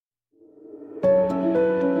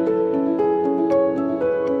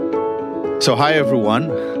So, hi everyone.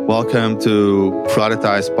 Welcome to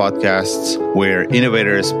Productize Podcasts, where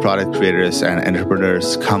innovators, product creators, and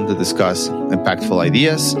entrepreneurs come to discuss impactful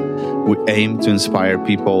ideas. We aim to inspire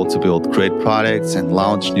people to build great products and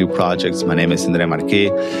launch new projects. My name is Andre Marquet.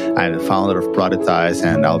 I'm the founder of Productize,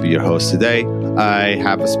 and I'll be your host today. I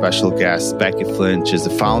have a special guest, Becky Flint. She's the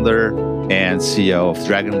founder and CEO of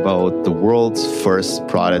Dragonboat, the world's first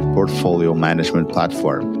product portfolio management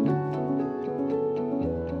platform.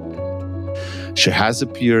 She has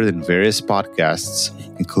appeared in various podcasts,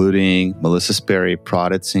 including Melissa Sperry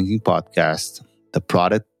Product Thinking Podcast, the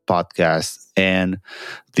Product Podcast, and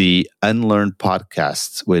the Unlearned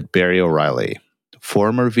Podcast with Barry O'Reilly,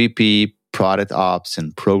 former VP, Product Ops,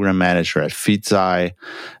 and Program Manager at Feedzai,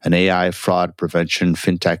 an AI fraud prevention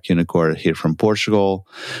fintech unicorn here from Portugal.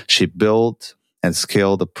 She built and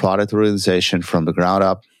scaled the product organization from the ground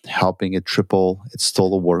up, helping it triple its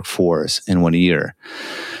total workforce in 1 year.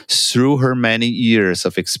 Through her many years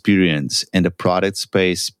of experience in the product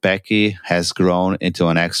space, Becky has grown into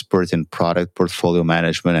an expert in product portfolio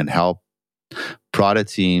management and helped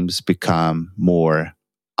product teams become more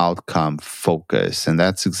outcome focused. And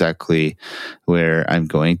that's exactly where I'm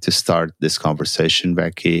going to start this conversation,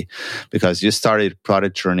 Becky, because you started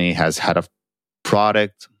product journey as head of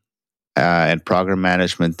product and program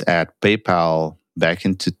management at PayPal back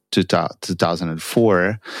in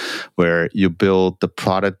 2004, where you built the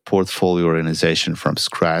product portfolio organization from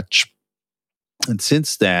scratch. And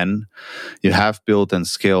since then, you have built and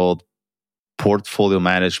scaled portfolio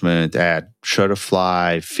management at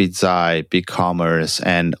Shutterfly, Feedzai, BigCommerce,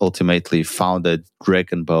 and ultimately founded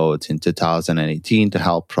Dragonboat in 2018 to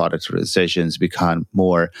help product organizations become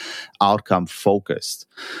more outcome-focused.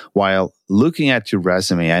 While looking at your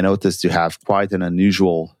resume, I noticed you have quite an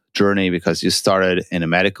unusual journey because you started in a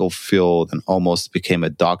medical field and almost became a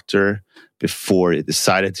doctor before you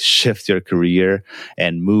decided to shift your career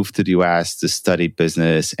and move to the US to study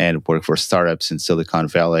business and work for startups in Silicon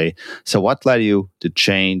Valley. So what led you to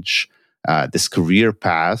change this career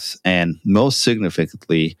path and most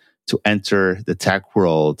significantly to enter the tech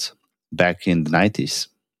world back in the 90s?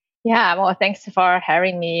 Yeah, well, thanks for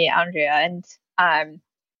having me, Andrea. And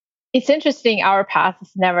it's interesting, our path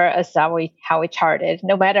is never as how we charted,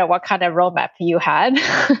 no matter what kind of roadmap you had,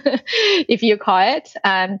 if you call it.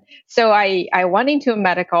 So I went into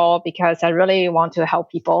medical because I really want to help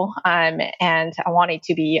people, and I wanted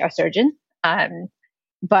to be a surgeon.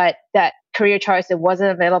 But that career choice, it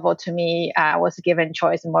wasn't available to me. I was given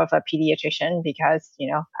choice more of a pediatrician because,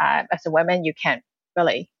 as a woman, you can't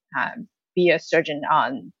really be a surgeon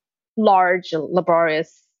on large,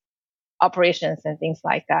 laborious operations and things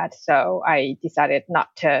like that. So I decided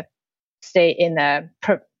not to stay in that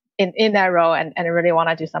role and really want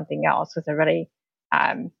to do something else because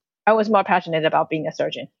I was more passionate about being a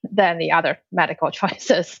surgeon than the other medical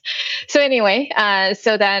choices. So anyway,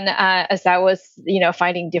 so then as I was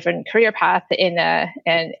finding different career paths in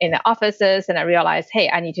the offices, and I realized,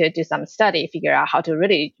 hey, I need to do some study, figure out how to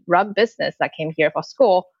really run business. I came here for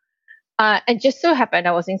school. And just so happened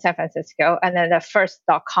I was in San Francisco, and then the first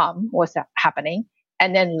 .com was happening.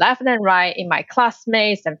 And then left and right in my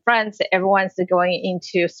classmates and friends, everyone's going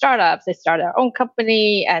into startups. They start their own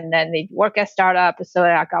company, and then they work at startups. So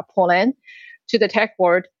I got pulled in to the tech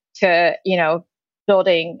world to,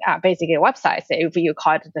 building basically websites. If you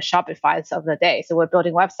call it the Shopifys of the day. So we're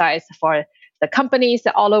building websites for the companies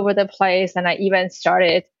all over the place. And I even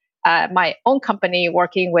started my own company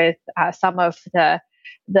working with some of the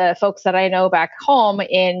folks that I know back home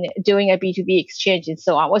in doing a B2B exchange and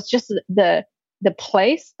so on. It was just the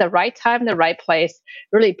place, the right time, the right place,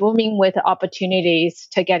 really booming with opportunities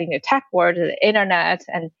to get into tech world, the internet,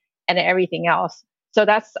 and everything else. So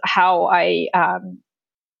that's how I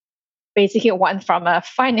basically went from a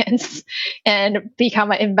finance and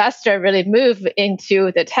become an investor, really move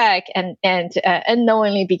into the tech and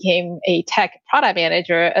unknowingly became a tech product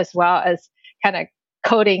manager, as well as kind of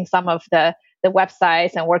coding some of the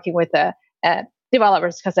websites and working with the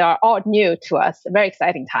developers because they are all new to us. A very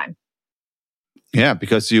exciting time. Yeah,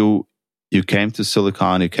 because you came to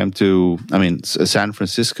Silicon, you came to San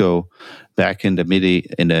Francisco back in the mid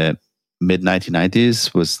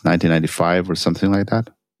 1990s, was 1995 or something like that.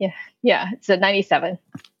 Yeah, it's a 97.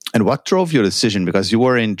 And what drove your decision? Because you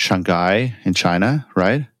were in Shanghai in China,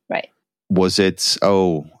 right? Right. Was it,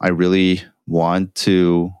 I really want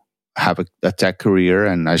to have a tech career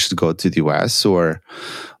and I should go to the US? Or,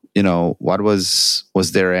 what was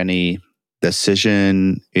there any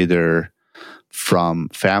decision either from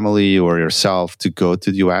family or yourself to go to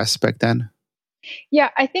the US back then? Yeah,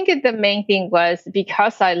 I think the main thing was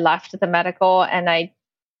because I left the medical and I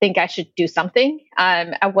think I should do something.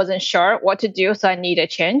 I wasn't sure what to do, so I needed a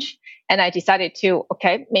change. And I decided to,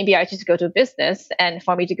 okay, maybe I just go to business. And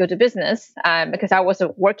for me to go to business, because I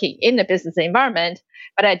wasn't working in the business environment,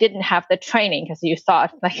 but I didn't have the training because you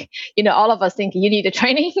thought, like, all of us think you need a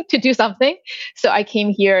training to do something. So I came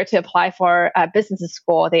here to apply for a business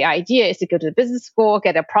school. The idea is to go to the business school,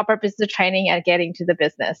 get a proper business training, and get into the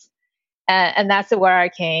business. And that's where I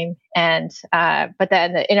came. And but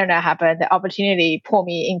then the internet happened. The opportunity pulled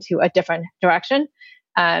me into a different direction.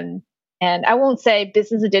 And I won't say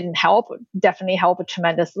business didn't help. Definitely helped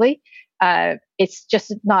tremendously. It's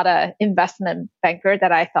just not an investment banker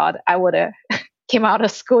that I thought I would have came out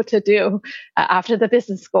of school to do after the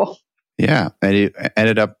business school. Yeah, and it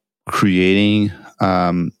ended up creating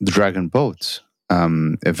Dragonboat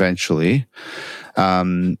eventually.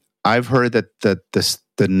 I've heard that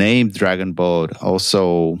the name Dragonboat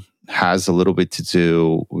also has a little bit to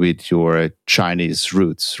do with your Chinese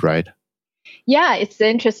roots, right? Yeah, it's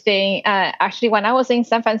interesting. Actually, when I was in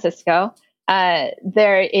San Francisco,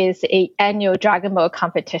 there is an annual Dragonboat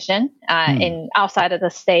competition in outside of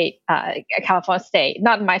the state, California state.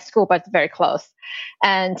 Not in my school, but very close.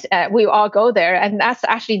 And we all go there, and that's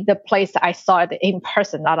actually the place I saw it in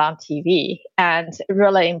person, not on TV, and it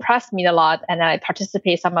really impressed me a lot. And I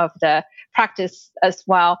participate some of the practice as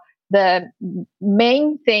well. The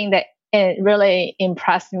main thing that it really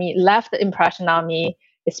impressed me, left the impression on me,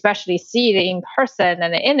 especially see it in person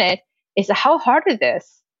and in it, is how hard it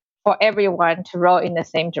is for everyone to row in the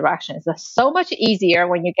same direction. It's so much easier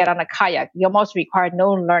when you get on a kayak. You almost require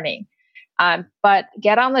no learning. But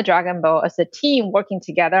get on the Dragonboat as a team working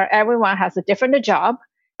together. Everyone has a different job,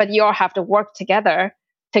 but you all have to work together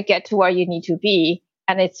to get to where you need to be.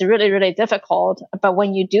 And it's really, really difficult. But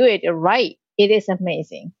when you do it right, it is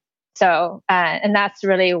amazing. So, and that's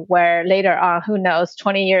really where later on, who knows,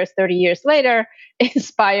 20 years, 30 years later,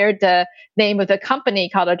 inspired the name of the company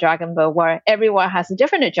called a Dragonboat, where everyone has a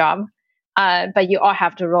different job, but you all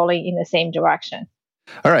have to roll in the same direction.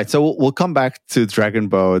 All right, so we'll come back to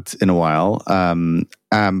Dragonboat in a while.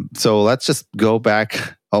 So let's just go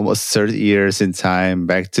back almost 30 years in time,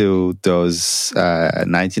 back to those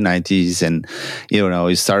 1990s, and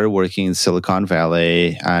you started working in Silicon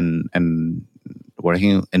Valley and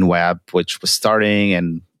working in web, which was starting,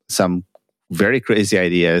 and some very crazy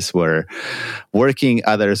ideas were working,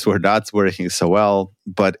 others were not working so well.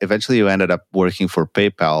 But eventually you ended up working for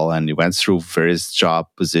PayPal, and you went through various job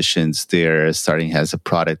positions there, starting as a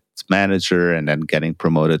product manager and then getting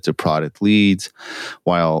promoted to product lead,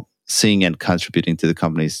 while seeing and contributing to the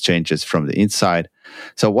company's changes from the inside.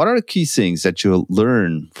 So what are the key things that you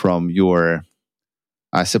learn from your,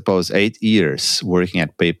 I suppose, 8 years working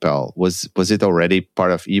at PayPal? Was it already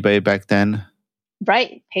part of eBay back then?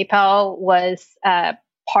 Right. PayPal was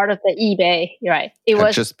part of the eBay. Right. It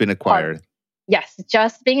was just been acquired. Yes,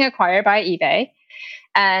 just being acquired by eBay.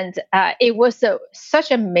 And it was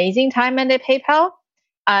such an amazing time at PayPal.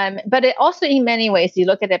 But it also, in many ways, you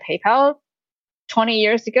look at the PayPal 20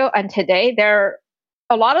 years ago and today, they're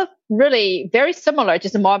a lot of really very similar,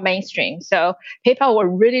 just more mainstream. So PayPal were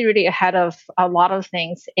really, really ahead of a lot of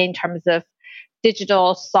things in terms of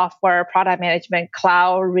digital software, product management,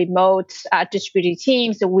 cloud, remote, distributed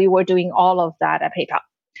teams. So we were doing all of that at PayPal.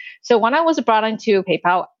 So when I was brought into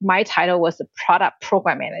PayPal, my title was a product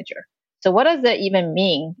program manager. So what does that even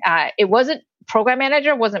mean? It wasn't program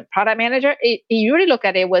manager, wasn't product manager. You really look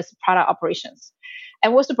at it was product operations.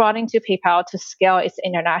 And was brought into PayPal to scale its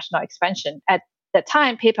international expansion. At the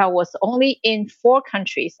time, PayPal was only in 4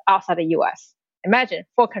 countries outside the US. Imagine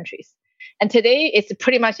 4 countries. And today it's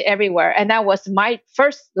pretty much everywhere. And that was my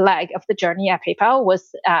first leg of the journey at PayPal, was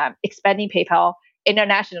expanding PayPal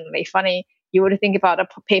internationally. Funny, you would think about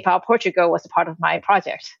PayPal Portugal was a part of my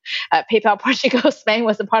project. PayPal Portugal, Spain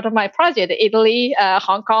was a part of my project. Italy,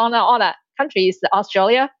 Hong Kong, all that countries,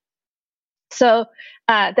 Australia. So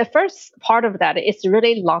the first part of that is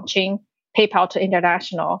really launching PayPal to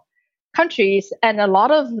international countries. And a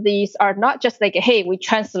lot of these are not just like, hey, we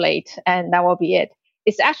translate and that will be it.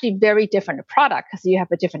 It's actually very different product because you have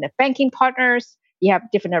a different banking partners, you have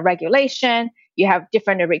different regulation, you have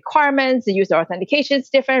different requirements, the user authentication is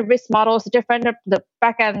different, risk models different, the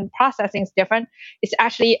backend processing is different. It's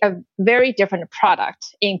actually a very different product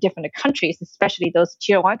in different countries, especially those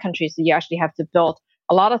tier 1 countries that you actually have to build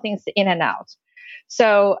a lot of things in and out.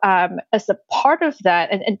 So as a part of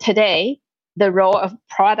that, and today, the role of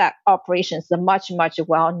product operations is much, much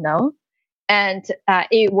well known. And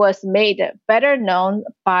it was made better known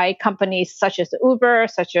by companies such as Uber,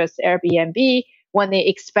 such as Airbnb, when they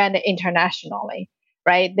expanded internationally.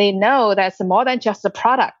 right? They know that's more than just the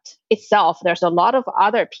product itself. There's a lot of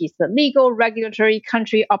other pieces, the legal, regulatory,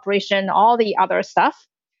 country operation, all the other stuff.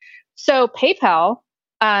 So PayPal,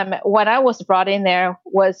 when I was brought in there,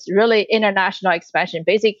 was really international expansion.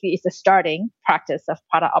 Basically, it's the starting practice of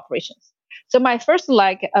product operations. So my first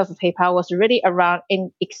leg of PayPal was really around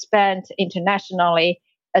expand internationally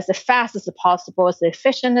as fast as possible, as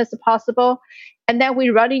efficient as possible. And then we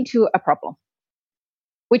run into a problem,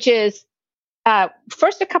 which is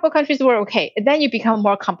first a couple of countries were okay. And then you become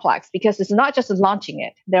more complex because it's not just launching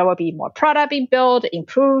it. There will be more product being built,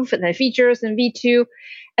 improved, and the features in V2.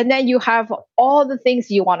 And then you have all the things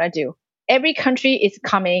you want to do. Every country is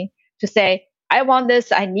coming to say, I want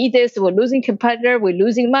this, I need this, we're losing competitor, we're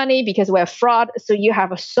losing money because we're fraud. So you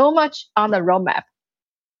have so much on the roadmap.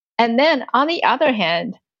 And then on the other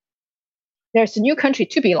hand, there's a new country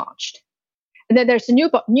to be launched. And then there's a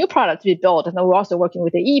new product to be built. And then we're also working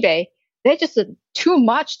with the eBay. They're just too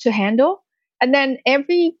much to handle. And then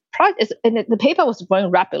every project, and the PayPal was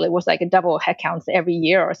growing rapidly. It was like a double headcounts every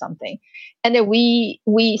year or something. And then we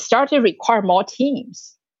started to require more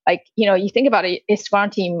teams. Like, you think about a Scrum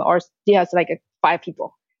team or it has like 5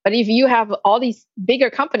 people. But if you have all these bigger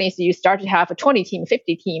companies, you start to have a 20 team,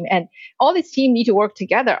 50 team, and all these teams need to work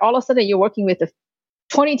together. All of a sudden, you're working with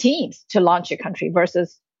 20 teams to launch a country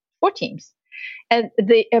versus 4 teams. And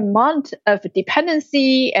the amount of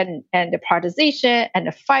dependency and the prioritization and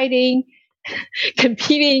the fighting,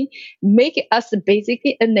 competing, make us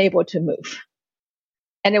basically unable to move.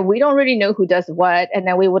 And then we don't really know who does what. And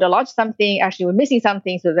then we would launch something, actually we're missing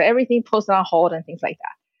something, so that everything posted on hold and things like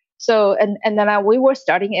that. So, and then we were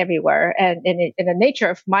starting everywhere. And in the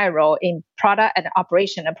nature of my role in product and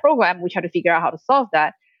operation and program, we try to figure out how to solve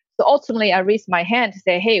that. So ultimately, I raised my hand to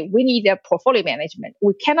say, hey, we need a portfolio management.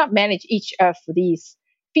 We cannot manage each of these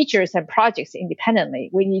features and projects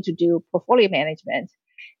independently. We need to do portfolio management.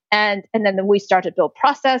 And then we started to build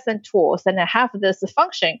process and tools and then have this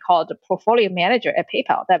function called the portfolio manager at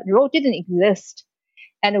PayPal. That role didn't exist.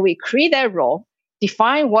 And we create that role,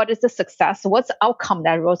 define what is the success, what's the outcome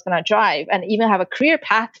that role is going to drive, and even have a clear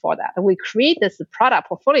path for that. And we create this product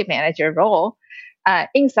portfolio manager role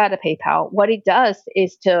inside of PayPal. What it does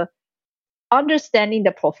is to understanding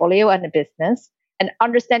the portfolio and the business and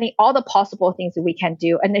understanding all the possible things that we can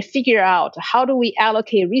do, and then figure out how do we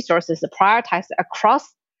allocate resources to prioritize across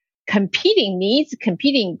competing needs,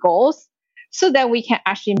 competing goals, so that we can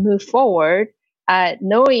actually move forward,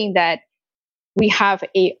 knowing that we have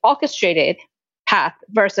a orchestrated path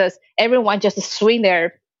versus everyone just swing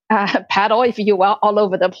their paddle, if you will, all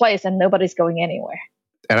over the place and nobody's going anywhere.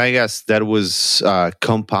 And I guess that was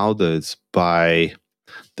compounded by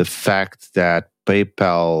the fact that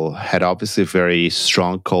PayPal had obviously a very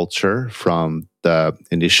strong culture from the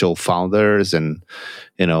initial founders, and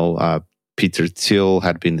Peter Thiel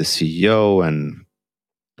had been the CEO, and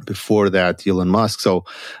before that, Elon Musk. So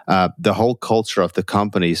the whole culture of the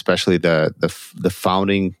company, especially the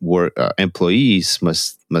founding employees,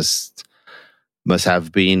 must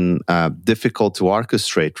have been difficult to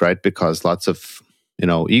orchestrate, right? Because lots of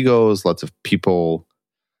egos, lots of people,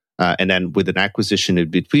 and then with an acquisition in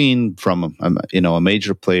between from a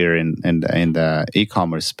major player in the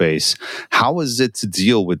e-commerce space. How is it to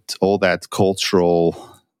deal with all that cultural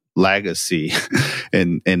legacy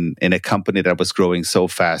in a company that was growing so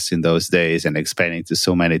fast in those days and expanding to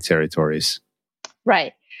so many territories?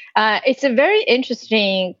 Right. It's a very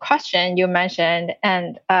interesting question you mentioned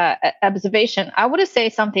and observation. I would say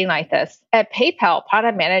something like this. At PayPal,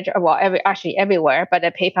 product manager, actually everywhere, but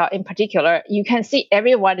at PayPal in particular, you can see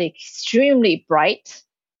everyone extremely bright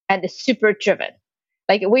and super driven.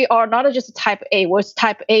 Like, we are not just type A, we're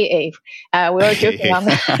type AA. We are joking on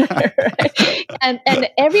that. Right? And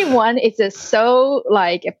everyone is just so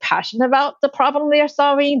passionate about the problem they are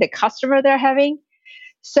solving, the customer they're having.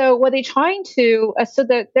 So what they're trying to,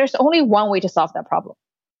 there's only one way to solve that problem.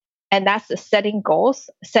 And that's setting goals,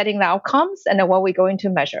 setting the outcomes, and then what we're going to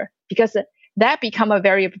measure, because that become a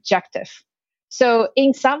very objective. So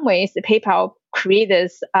in some ways, the PayPal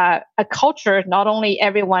creates a culture. Not only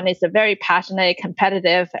everyone is a very passionate,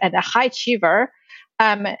 competitive, and a high achiever,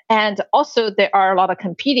 and also there are a lot of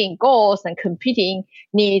competing goals and competing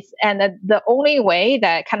needs. And the only way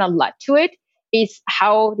that kind of led to it is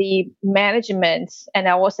how the management, and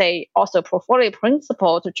I will say also portfolio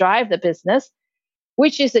principle to drive the business,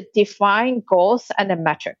 which is to define goals and the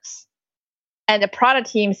metrics. And the product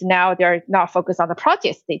teams now, they're not focused on the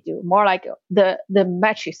projects they do, more like the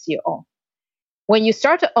metrics you own. When you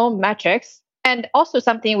start to own metrics, and also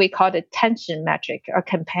something we call the tension metric or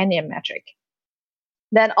companion metric,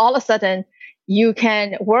 then all of a sudden you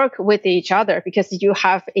can work with each other because you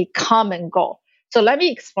have a common goal. So let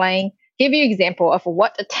me give you an example of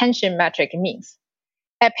what attention metric means.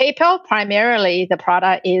 At PayPal, primarily the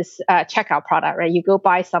product is a checkout product, right? You go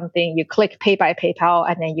buy something, you click pay by PayPal,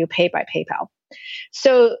 and then you pay by PayPal.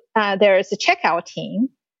 So there is a checkout team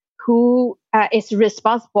who is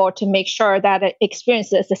responsible to make sure that the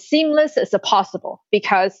experience is as seamless as possible,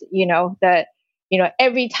 because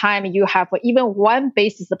every time you have even 1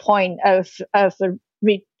 basis point of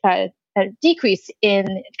a decrease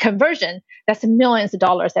in conversion, that's millions of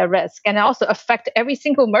dollars at risk, and also affect every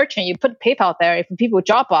single merchant you put PayPal there. If people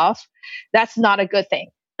drop off, that's not a good thing.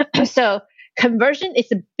 So conversion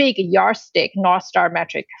is a big yardstick, North Star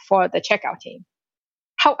metric for the checkout team.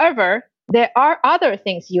 However, there are other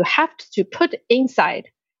things you have to put inside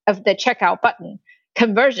of the checkout button.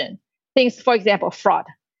 Conversion things, for example, fraud,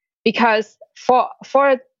 because for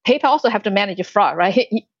PayPal also have to manage fraud, right?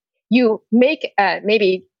 You make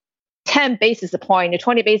maybe 10 basis point or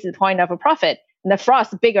 20 basis point of a profit, and the fraud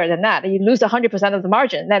is bigger than that, and you lose 100% of the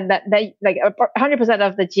margin, then that like 100%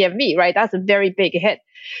 of the GMV, right? That's a very big hit.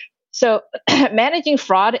 So managing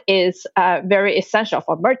fraud is very essential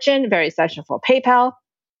for merchant, very essential for PayPal,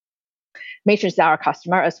 matrix our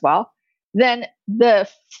customer as well. Then the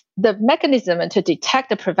mechanism to detect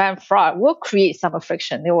and prevent fraud will create some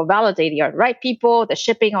friction. They will validate you're the right people, the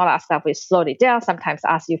shipping, all that stuff will slow it down, sometimes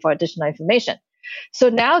ask you for additional information. So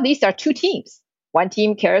now these are 2 teams. One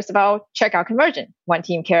team cares about checkout conversion. One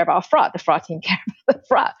team cares about fraud. The fraud team cares about the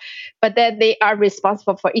fraud. But then they are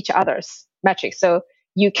responsible for each other's metrics. So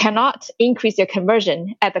you cannot increase your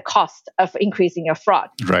conversion at the cost of increasing your fraud.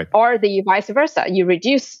 Right. Or the vice versa. You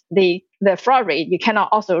reduce the fraud rate, you cannot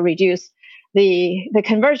also reduce the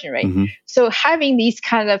conversion rate. Mm-hmm. So having these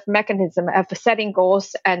kind of mechanism of setting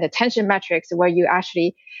goals and attention metrics where you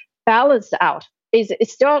actually balance out is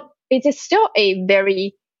still a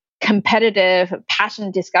very competitive,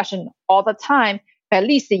 passionate discussion all the time. But at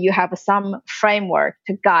least you have some framework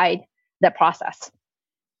to guide the process.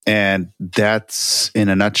 And that's, in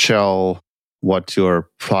a nutshell, what your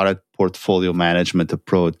product portfolio management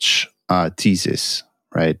approach teases,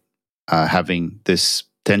 right? Having this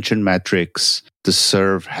tension metrics to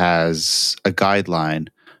serve as a guideline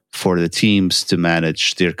for the teams to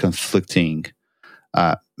manage their conflicting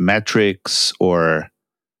metrics or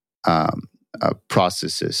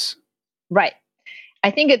processes. Right.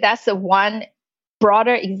 I think that's the one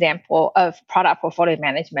broader example of product portfolio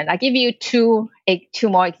management. I'll give you two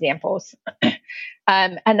more examples.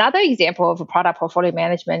 Another example of a product portfolio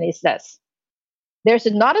management is this. There's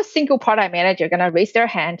not a single product manager going to raise their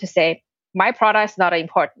hand to say, my product is not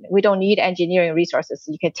important. We don't need engineering resources.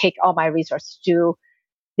 You can take all my resources to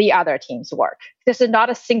the other team's work. There's not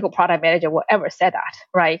a single product manager will ever say that,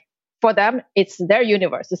 right? For them, it's their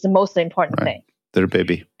universe. It's the most important thing. Their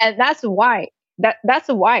baby. And that's why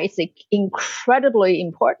it's incredibly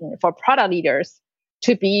important for product leaders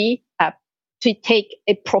to take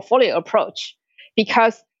a portfolio approach,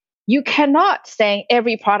 because you cannot say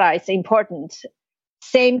every product is important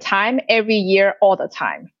same time every year all the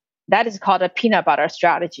time. That is called a peanut butter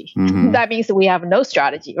strategy. Mm-hmm. That means we have no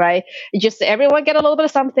strategy, right? It's just everyone get a little bit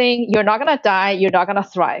of something. You're not going to die. You're not going to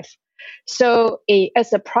thrive. So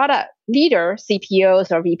as a product leader,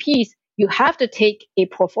 CPOs or VPs, you have to take a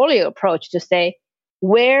portfolio approach to say,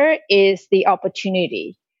 where is the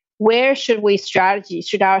opportunity? Where should our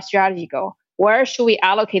strategy go? Where should we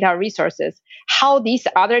allocate our resources? How these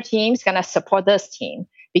other teams going to support this team?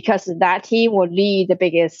 Because that team will lead the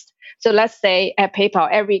biggest. So let's say at PayPal,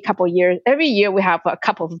 every year we have a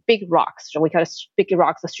couple of big rocks. So we call it big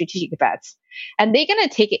rocks or strategic bets. And they're going to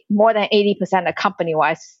take more than 80% of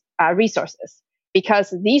company-wise resources,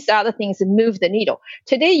 because these are the things that move the needle.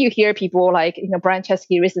 Today, you hear people like, Brian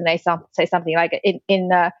Chesky recently say something like in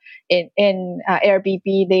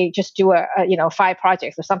Airbnb, they just do 5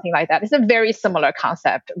 projects or something like that. It's a very similar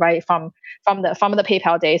concept, right? From the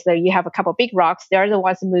PayPal days, that you have a couple of big rocks. They're the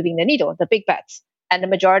ones moving the needle, the big bets, and the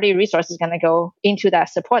majority of resources going to go into that,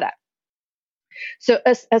 support that. So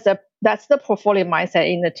that's the portfolio mindset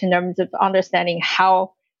in terms of understanding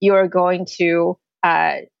how you're going to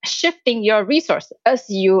shifting your resource as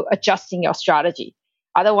you adjusting your strategy.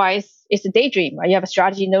 Otherwise, it's a daydream. Right? You have a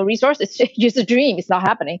strategy, no resource. It's just a dream. It's not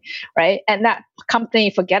happening, right? And that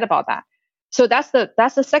company forget about that. So that's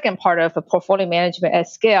the second part of a portfolio management at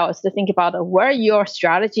scale, is to think about where your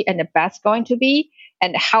strategy and the bet's going to be,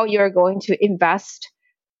 and how you're going to invest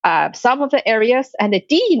some of the areas and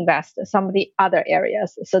de-invest some of the other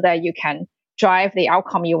areas, so that you can drive the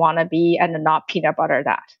outcome you want to be and not peanut butter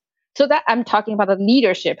that. So that I'm talking about a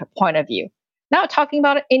leadership point of view. Now talking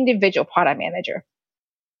about an individual product manager.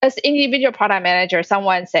 As individual product manager,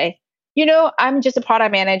 someone say, I'm just a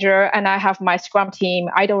product manager and I have my Scrum team.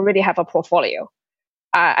 I don't really have a portfolio.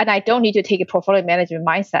 And I don't need to take a portfolio management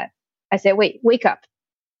mindset. I say, wake up.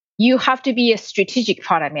 You have to be a strategic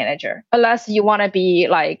product manager, unless you want to be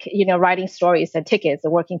like, writing stories and tickets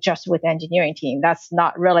and working just with the engineering team. That's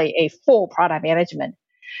not really a full product management.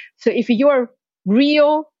 So if you're a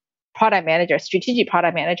real product manager, strategic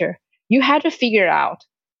product manager, you have to figure out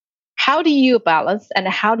how do you balance and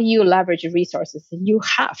how do you leverage resources you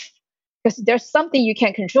have? Because there's something you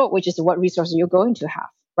can't control, which is what resources you're going to have,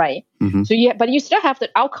 right? Mm-hmm. So but you still have the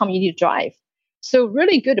outcome you need to drive. So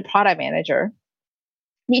really good product manager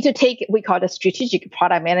need to take we call the strategic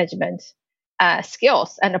product management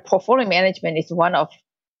skills, and the portfolio management is one of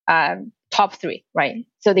top three, right?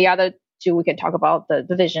 So the other two we can talk about the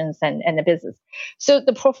visions and the business. So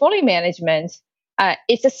the portfolio management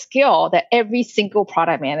is a skill that every single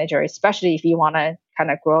product manager, especially if you want to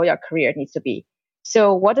kind of grow your career, needs to be.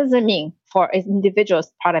 So what does it mean for an individual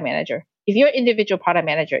product manager? If you're an individual product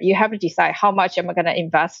manager, you have to decide how much am I going to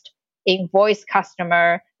invest in voice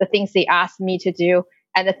customer, the things they ask me to do,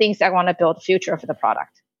 and the things I want to build the future for the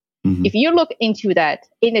product. Mm-hmm. If you look into that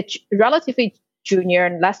in a relatively junior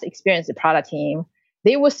and less experienced product team,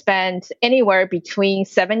 they will spend anywhere between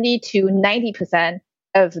 70 to 90%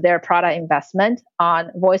 of their product investment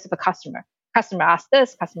on voice of a customer. Customer asks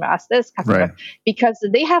this, customer, right. Because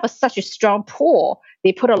they have such a strong pull.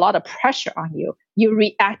 They put a lot of pressure on you. You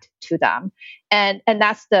react to them. And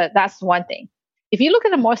that's one thing. If you look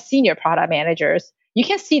at the more senior product managers, you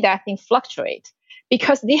can see that thing fluctuate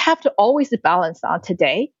because they have to always balance on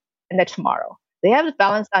today and the tomorrow. They have to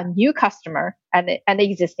balance on new customer and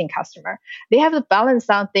existing customer. They have to balance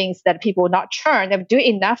on things that people will not churn. They do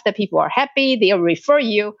enough that people are happy. They'll refer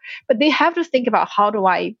you. But they have to think about how do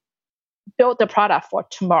I build the product for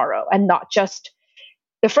tomorrow and not just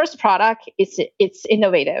the first product. It's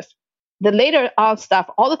innovative. The later on stuff,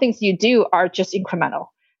 all the things you do are just incremental.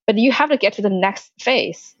 But you have to get to the next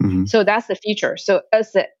phase. Mm-hmm. So that's the future. So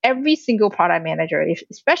as every single product manager,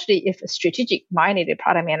 especially if a strategic-minded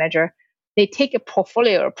product manager, they take a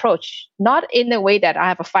portfolio approach, not in the way that I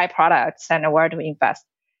have 5 products and where to invest,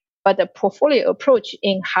 but the portfolio approach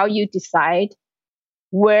in how you decide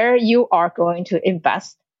where you are going to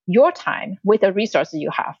invest your time with the resources you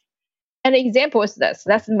have. An example is this.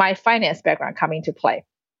 That's my finance background coming to play.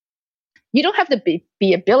 You don't have to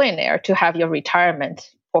be a billionaire to have your retirement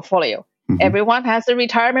portfolio. Mm-hmm. Everyone has a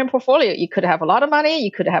retirement portfolio. You could have a lot of money.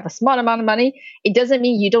 You could have a small amount of money. It doesn't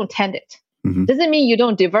mean you don't tend it. Mm-hmm. Doesn't mean you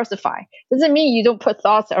don't diversify. Doesn't mean you don't put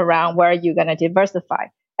thoughts around where you're going to diversify.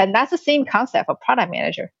 And that's the same concept of product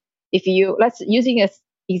manager. If you, using an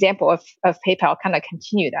example of PayPal, kind of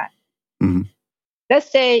continue that. Mm-hmm. Let's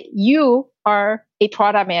say you are a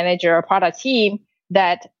product manager or product team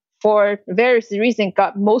that for various reasons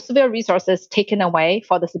got most of your resources taken away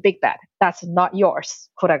for this big bet. That's not yours,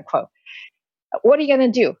 quote unquote. What are you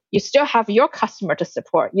going to do? You still have your customer to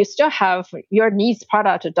support. You still have your needs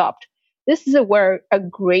product to adopt. This is where a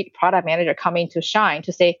great product manager coming to shine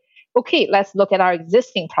to say, okay, let's look at our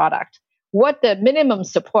existing product. What the minimum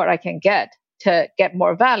support I can get to get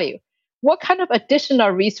more value? What kind of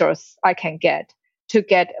additional resource I can get to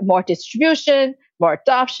get more distribution, more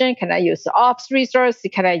adoption? Can I use the ops resource?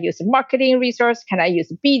 Can I use the marketing resource? Can I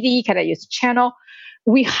use BD? Can I use channel?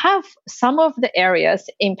 We have some of the areas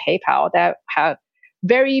in PayPal that have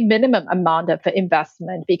very minimum amount of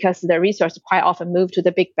investment because the resource quite often move to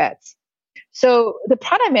the big bets. So the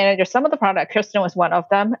product manager, some of the product, Kirsten was one of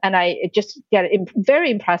them, and I just get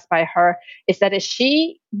very impressed by her, is that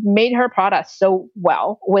she made her product so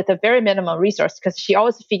well with a very minimum resource because she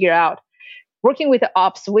always figured out, working with the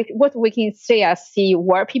ops, what we can see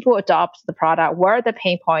where people adopt the product, where are the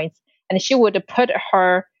pain points, and she would put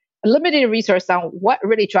her limited resource on what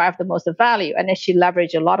really drives the most value, and then she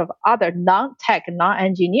leveraged a lot of other non-tech,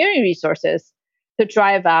 non-engineering resources to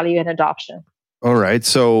drive value and adoption. All right,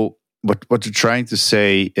 so what you're trying to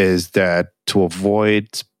say is that to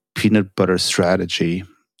avoid peanut butter strategy,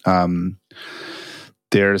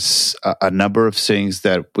 there's a number of things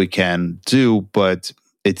that we can do, but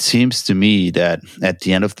it seems to me that at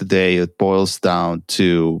the end of the day, it boils down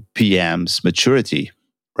to PM's maturity,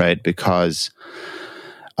 right? Because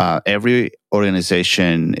every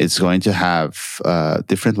organization is going to have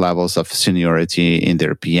different levels of seniority in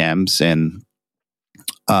their PMs, and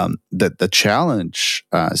the challenge,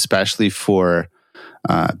 especially for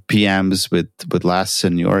PMs with less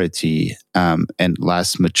seniority and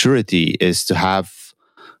less maturity, is to have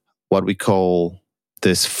what we call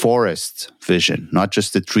this forest vision, not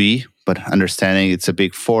just the tree, but understanding it's a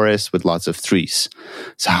big forest with lots of trees.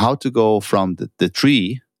 So how to go from the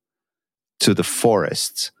tree to the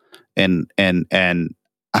forest. and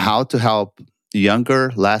how to help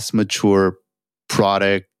younger, less mature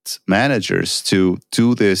product managers to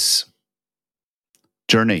do this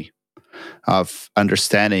journey of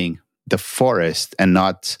understanding the forest and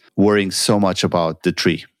not worrying so much about the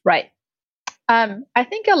tree. Right. I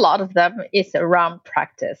think a lot of them is around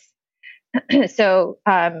practice. So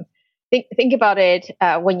think about it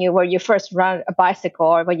when you first run a bicycle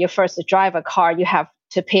or when you first drive a car, you have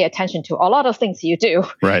to pay attention to a lot of things you do,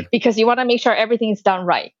 right? Because you want to make sure everything is done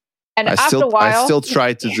right. And I still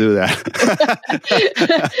try to do that.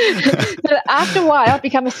 But after a while, it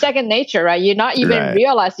becomes second nature, right? You not even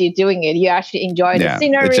realize you're doing it. You actually enjoy the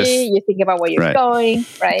scenery. You think about where you're going,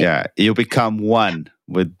 right? Yeah, you become one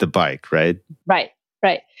with the bike, right? Right.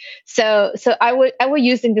 So I would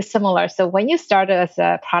using this similar. So when you start as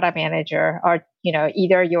a product manager, or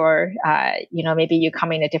either you're maybe you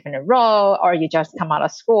come in a different role, or you just come out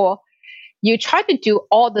of school, you try to do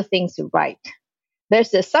all the things right.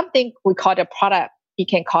 There's something we call a product. You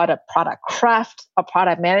can call it a product craft or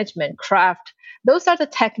product management craft. Those are the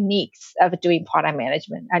techniques of doing product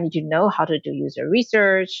management. I need to know how to do user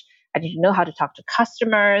research. I need to know how to talk to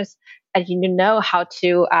customers. I need to know how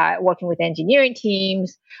to working with engineering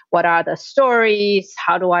teams. What are the stories?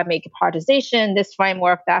 How do I make a prioritization? This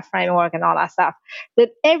framework, that framework, and all that stuff.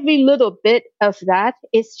 But every little bit of that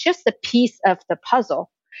is just a piece of the puzzle.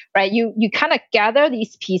 Right, you kind of gather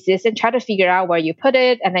these pieces and try to figure out where you put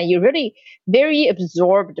it, and then you're really very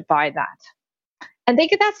absorbed by that. And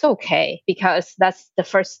think that's okay, because that's the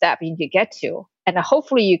first step you need to get to, and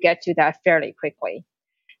hopefully you get to that fairly quickly.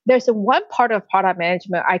 There's one part of product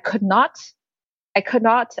management I could not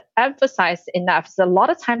emphasize enough. So a lot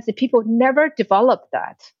of times the people never develop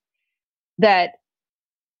that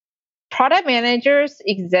product managers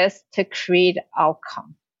exist to create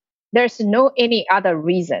outcome. There's no any other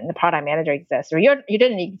reason the product manager exists. Or you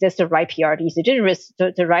didn't exist to write PRDs, you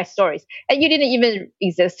didn't to write stories, and you didn't even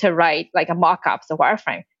exist to write like a mock-ups or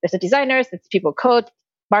wireframe. There's the designers, there's people code,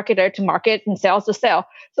 marketer to market, and sales to sell.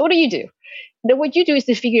 So what do? Then what you do is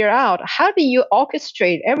to figure out how do you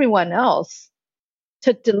orchestrate everyone else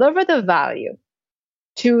to deliver the value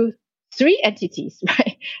to three entities,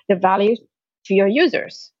 right? The value to your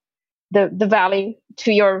users, the value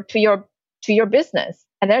to your business.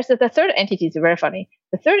 And there's the third entity is very funny.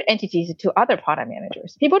 The third entity is to other product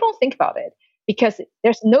managers. People don't think about it because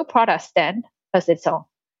there's no product stand as its own.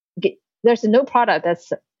 There's no product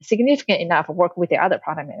that's significant enough to work with the other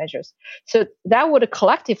product managers. So that would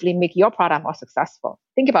collectively make your product more successful.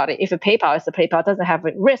 Think about it. If a PayPal doesn't have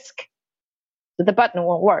a risk, the button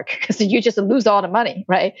won't work because you just lose all the money,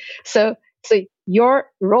 right? So your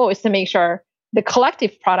role is to make sure the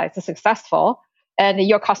collective product is successful and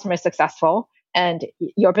your customer is successful and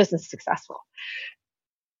your business is successful.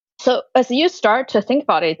 So as you start to think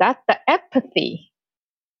about it, that the empathy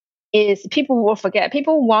is people will forget.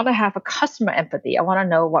 People want to have a customer empathy. I want to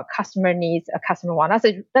know what customer needs, a customer wants.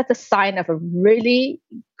 That's a sign of a really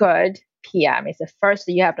good PM. It's the first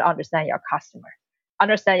you have to understand your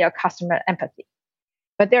customer empathy.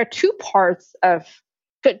 But there are two parts of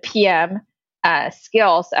good PM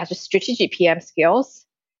skills, as a strategic PM skills.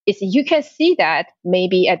 Is you can see that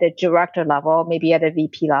maybe at the director level, maybe at the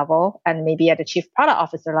VP level, and maybe at the chief product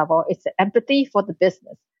officer level. It's the empathy for the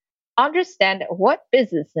business. Understand what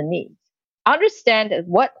business needs. Understand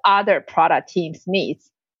what other product teams needs,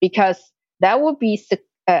 because that will be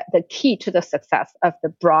the key to the success of the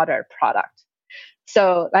broader product.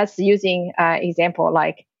 So that's using example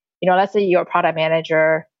like, let's say you're a product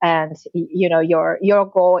manager and, your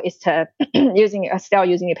goal is to using a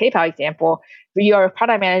PayPal example, you're a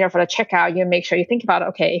product manager for the checkout, you make sure you think about,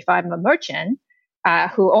 okay, if I'm a merchant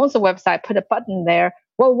who owns a website, put a button there,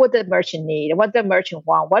 what would the merchant need? What the merchant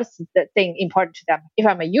want? What's the thing important to them? If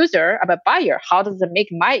I'm a user, I'm a buyer, how does it make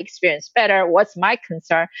my experience better? What's my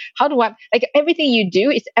concern? How do I, everything you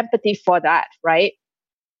do is empathy for that, right?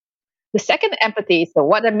 The second empathy is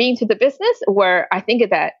what it means to the business, where I think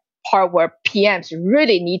that part where PMs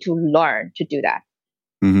really need to learn to do that.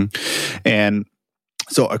 Mm-hmm. And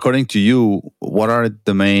so according to you, what are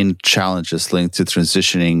the main challenges linked to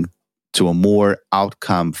transitioning to a more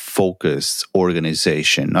outcome-focused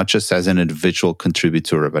organization, not just as an individual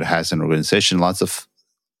contributor, but as an organization? Lots of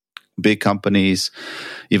big companies,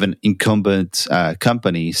 even incumbent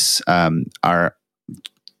companies, are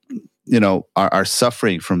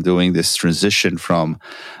suffering from doing this transition from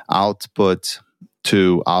output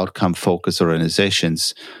to outcome-focused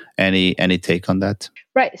organizations. Any take on that?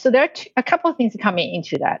 Right. So there are a couple of things coming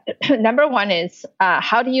into that. Number one is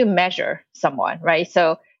how do you measure someone, right?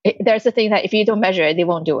 So there's a thing that if you don't measure it, they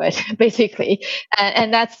won't do it, basically.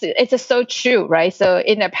 And it's just so true, right? So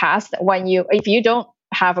in the past, if you don't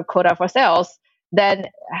have a quota for sales, then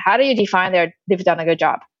how do you define they've done a good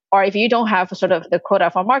job? Or if you don't have sort of the quota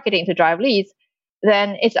for marketing to drive leads,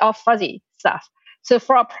 then it's all fuzzy stuff. So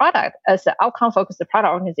for a product, as an outcome-focused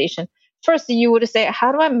product organization, first you would say,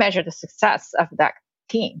 how do I measure the success of that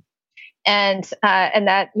team? And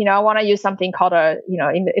that, I want to use something called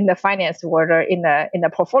in the finance world, or in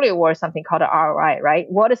the portfolio world, something called a ROI, right?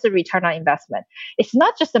 What is the return on investment? It's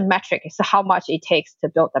not just a metric; it's how much it takes to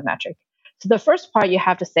build the metric. So the first part, you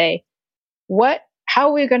have to say, how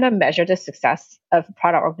are we going to measure the success of a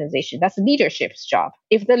product organization? That's leadership's job.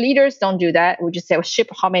 If the leaders don't do that, we just say, ship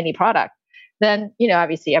how many products, then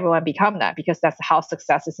obviously everyone become that, because that's how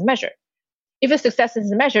success is measured. If a success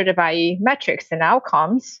is measured by metrics and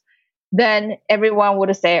outcomes, then everyone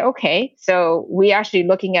would say, okay, so we actually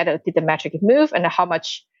looking at did the metric move and how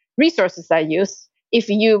much resources I use. If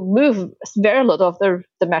you move very little of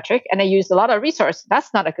the metric and I use a lot of resource,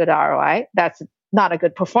 that's not a good ROI. That's not a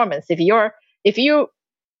good performance. If you're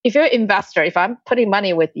an investor, if I'm putting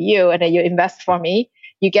money with you and then you invest for me,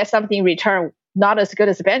 you get something in return not as good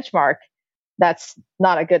as a benchmark, that's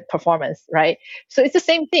not a good performance, right? So it's the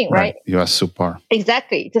same thing, right? You are super.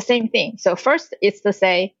 Exactly, the same thing. So first, it's to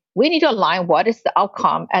say, we need to align what is the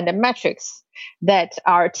outcome and the metrics that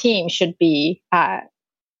our team should be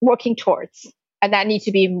working towards. And that needs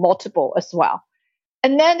to be multiple as well.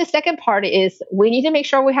 And then the second part is we need to make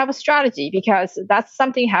sure we have a strategy, because that's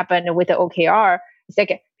something happened with the OKR. It's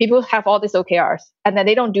like people have all these OKRs and then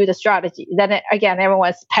they don't do the strategy. Then again,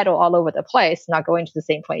 everyone's pedal all over the place, not going to the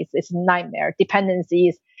same place. It's a nightmare,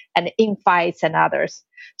 dependencies and infights and others.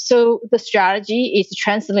 So the strategy is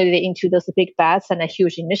translated into those big bets and the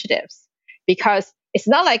huge initiatives, because it's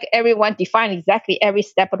not like everyone define exactly every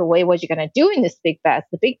step of the way what you're going to do in this big bets.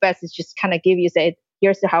 The big bets is just kind of give you, say,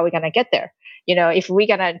 here's how we're going to get there. If we're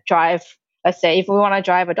going to drive, let's say, if we want to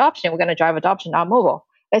drive adoption, we're going to drive adoption on mobile.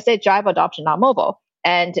 Let's say drive adoption on mobile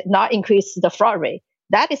and not increase the fraud rate.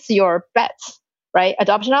 That is your bet, right?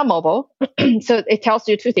 Adoption on mobile. So it tells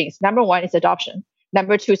you two things. Number one is adoption.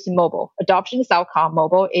 Number two is mobile. Adoption is outcome.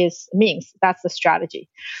 Mobile is means. That's the strategy.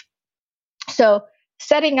 So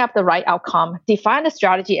setting up the right outcome, define the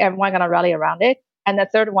strategy, everyone going to rally around it. And the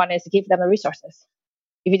third one is give them the resources.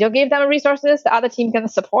 If you don't give them the resources, the other team can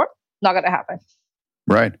support. Not going to happen.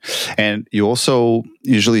 Right. And you also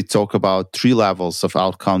usually talk about 3 levels of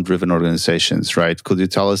outcome-driven organizations, right? Could you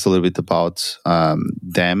tell us a little bit about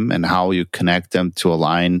them and how you connect them to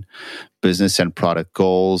align business and product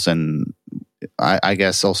goals, and I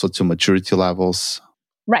guess also to maturity levels?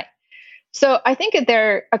 Right. So I think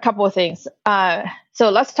there are a couple of things. So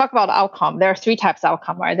let's talk about outcome. There are 3 types of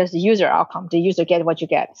outcome, right? There's the user outcome. The user get what you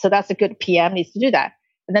get. So that's a good PM needs to do that.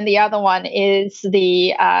 And then the other one is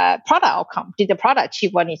the product outcome. Did the product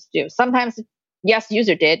achieve what it needs to do? Sometimes, yes,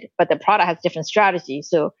 user did, but the product has different strategies.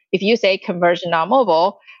 So if you say conversion on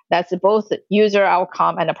mobile, that's both user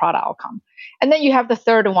outcome and the product outcome. And then you have the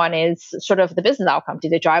third one is sort of the business outcome.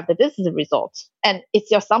 Did they drive the business results? And is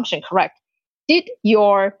your assumption correct? Did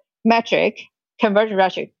your metric, conversion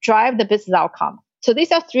metric, drive the business outcome? So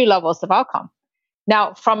these are 3 levels of outcome.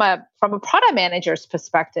 Now, from a product manager's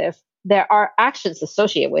perspective, there are actions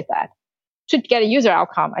associated with that. To get a user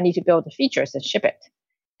outcome, I need to build the features and ship it.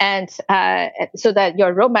 And so that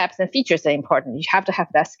your roadmaps and features are important. You have to have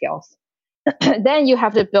that skills. Then you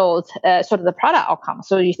have to build sort of the product outcome.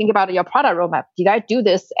 So you think about your product roadmap. Did I do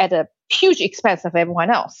this at a huge expense of everyone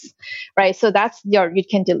else? Right. So that's you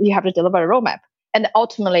have to deliver a roadmap, and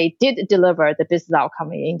ultimately did deliver the business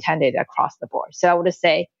outcome you intended across the board. So I would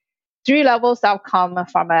say 3 levels outcome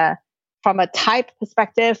from a type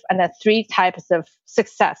perspective, and then 3 types of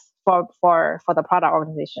success for the product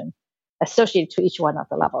organization associated to each one of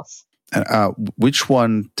the levels. Which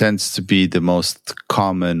one tends to be the most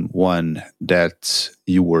common one that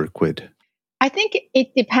you work with? I think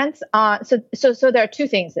it depends on, so there are 2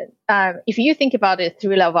 things. If you think about it,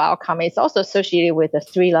 3-level outcome, it's also associated with the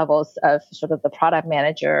 3 levels of sort of the product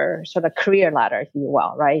manager, sort of career ladder, if you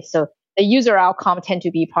will, right? So the user outcome tend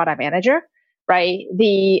to be product manager, right?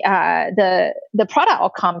 The product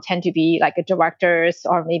outcome tend to be like a directors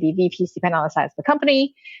or maybe VPs, depending on the size of the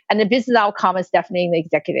company. And the business outcome is definitely the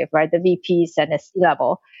executive, right? The VPs and the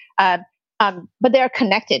C-level. But they're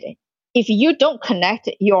connected. If you don't connect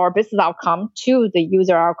your business outcome to the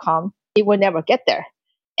user outcome, it will never get there.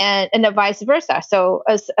 And the vice versa. So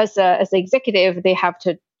as an executive, they have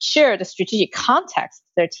to share the strategic context,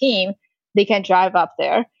 their team, they can drive up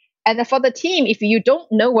there. And for the team, if you don't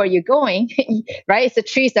know where you're going, right, it's the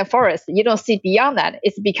trees and forests. You don't see beyond that.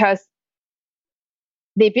 It's because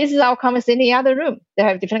The business outcome is in the other room. They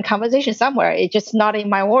have different conversation somewhere. It's just not in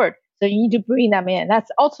my world. So you need to bring them in.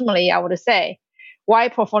 That's ultimately, I would say, why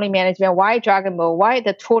portfolio management, why Dragonboat, why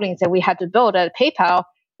the toolings that we had to build at PayPal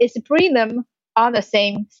is to bring them on the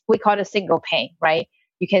same, we call it a single pane, right?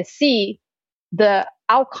 You can see the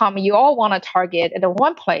outcome you all want to target at the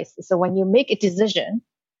one place. So when you make a decision,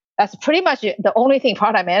 that's pretty much the only thing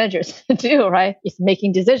product managers do, right? Is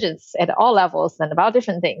making decisions at all levels and about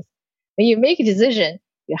different things. When you make a decision,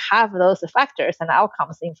 you have those factors and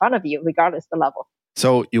outcomes in front of you, regardless of the level.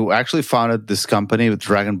 So you actually founded this company with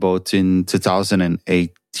Dragonboat in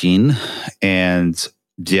 2018. And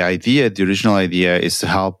the original idea is to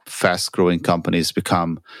help fast-growing companies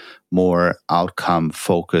become more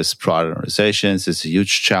outcome-focused product organizations. It's a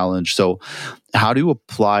huge challenge. So how do you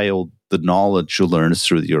apply all the knowledge you learned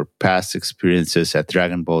through your past experiences at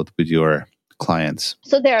Dragonboat with your clients?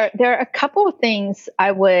 So there are a couple of things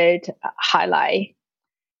I would highlight.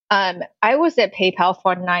 I was at PayPal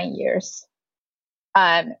for 9 years.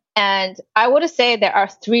 And I would say there are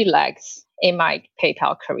 3 legs in my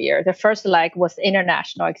PayPal career. The first leg was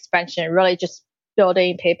international expansion, really just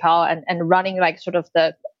building PayPal and running like sort of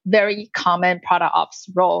the very common product ops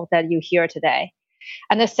role that you hear today.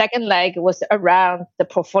 And the second leg was around the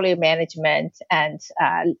portfolio management and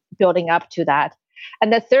building up to that.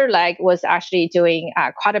 And the third leg was actually doing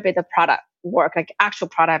quite a bit of product work, like actual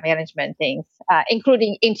product management things,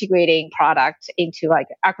 including integrating product into like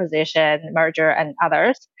acquisition, merger, and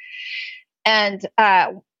others. And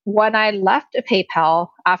when I left PayPal,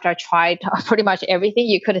 after I tried pretty much everything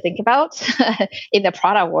you could think about in the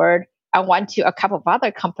product world, I went to a couple of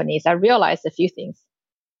other companies. I realized a few things.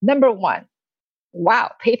 Number one,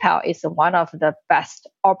 wow, PayPal is one of the best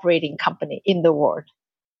operating company in the world.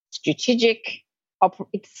 Strategic,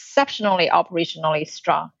 exceptionally operationally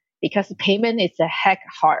strong, because payment is a heck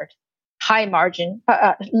hard, high margin,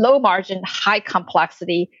 low margin, high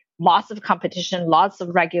complexity, lots of competition, lots of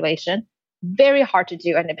regulation, very hard to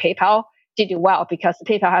do. And the PayPal did well because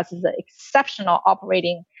PayPal has this exceptional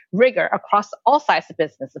operating rigor across all sides of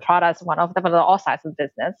business. The product is one of them, but all sides of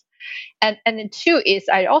business. And then 2 is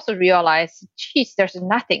I also realized, geez, there's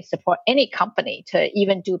nothing support any company to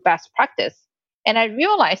even do best practice. And I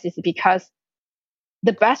realized it's because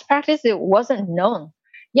the best practice, it wasn't known.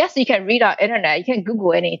 Yes, you can read on internet, you can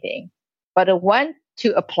Google anything, but when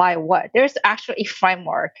to apply what? There's actually a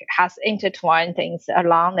framework, has intertwined things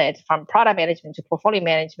along it, from product management to portfolio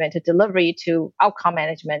management to delivery to outcome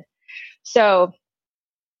management. So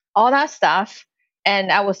all that stuff,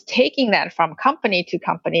 and I was taking that from company to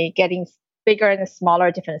company, getting bigger and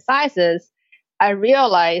smaller, different sizes. I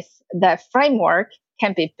realized that framework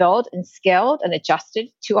can be built and scaled and adjusted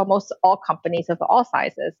to almost all companies of all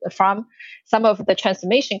sizes. From some of the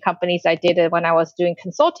transformation companies I did when I was doing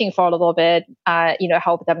consulting for a little bit,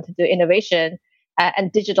 help them to do innovation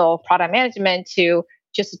and digital product management, to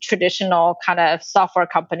just a traditional kind of software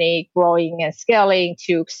company growing and scaling,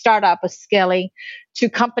 to startup scaling, to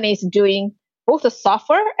companies doing both the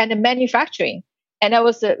software and the manufacturing. And it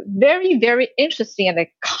was very, very interesting and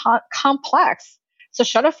complex. So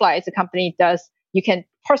Shutterfly is a company does, you can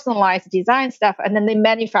personalize design stuff, and then they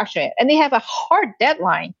manufacture it. And they have a hard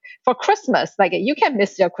deadline for Christmas. Like, you can't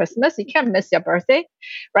miss your Christmas, you can't miss your birthday,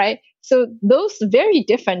 right? So those very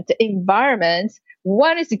different environments,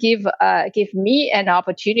 one is to give me an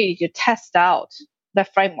opportunity to test out the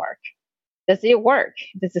framework. Does it work?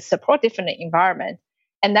 Does it support different environment?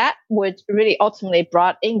 And that would really ultimately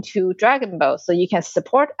brought into Dragonboat. So you can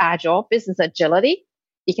support agile business agility,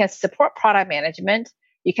 you can support product management,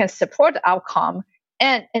 you can support outcome,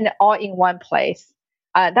 and all in one place.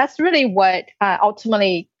 That's really what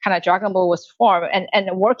ultimately kind of Dragonboat was formed, and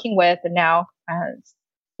working with now 4,000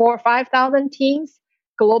 or 5,000 teams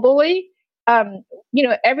globally.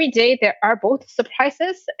 Every day there are both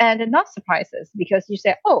surprises and not surprises, because you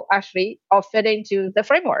say, oh, actually, I'll fit into the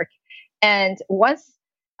framework. And once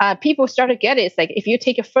people start to get it, it's like if you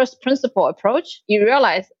take a first principle approach, you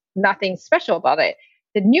realize nothing special about it.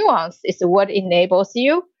 The nuance is what enables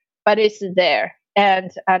you, but it's there.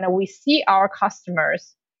 And we see our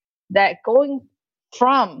customers that going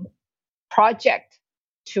from project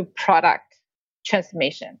to product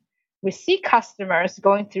transformation. We see customers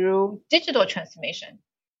going through digital transformation.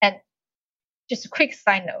 And just a quick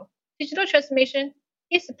side note, digital transformation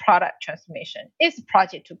is a product transformation, is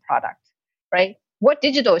project to product, right? What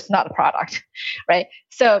digital is not a product, right?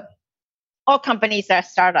 So all companies are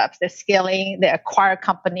startups, they're scaling, they acquire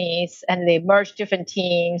companies, and they merge different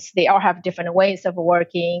teams. They all have different ways of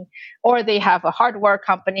working, or they have a hardware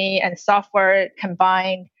company and software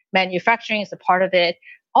combined, manufacturing is a part of it.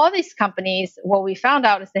 All these companies, what we found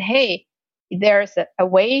out is that, hey, there's a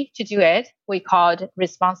way to do it. We call it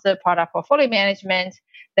responsive product portfolio management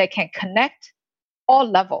that can connect all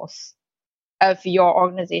levels of your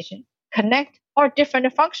organization, connect all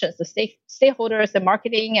different functions, the stakeholders, the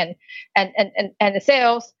marketing and the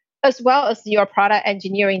sales, as well as your product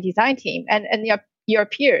engineering design team and your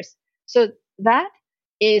peers. So that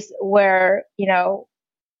is where,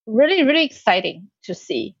 really, really exciting to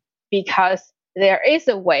see, because there is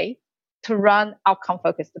a way to run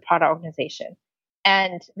outcome-focused product organization.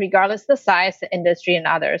 And regardless of the size, the industry, and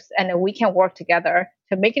others, and we can work together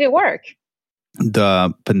to make it work.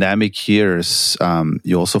 The pandemic years,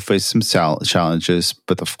 you also faced some challenges,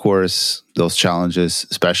 but of course, those challenges,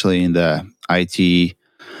 especially in the IT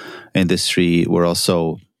industry, were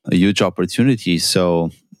also a huge opportunity.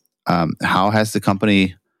 So, how has the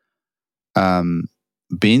company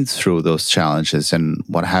been through those challenges, and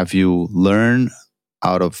what have you learned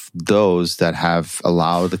out of those that have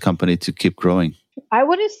allowed the company to keep growing? I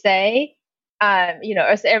would say,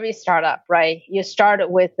 as every startup, right, you start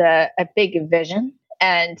with a big vision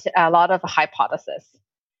and a lot of hypotheses.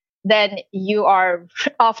 Then you are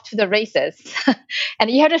off to the races, and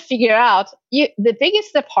you have to figure out the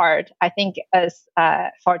biggest part. I think is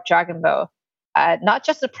for Dragonboat, not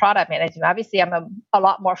just the product management. Obviously, I'm a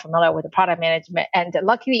lot more familiar with the product management, and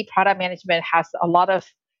luckily, product management has a lot of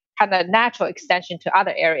kind of natural extension to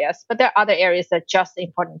other areas. But there are other areas that are just the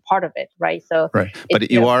important part of it, right? So, right.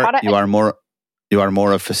 But you are more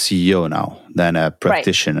of a CEO now than a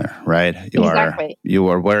practitioner, right? Exactly. You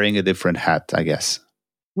are wearing a different hat, I guess.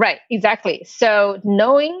 Right, exactly. So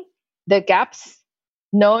knowing the gaps,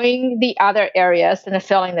 knowing the other areas, and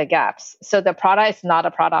filling the gaps. So the product is not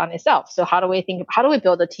a product on itself. So how do we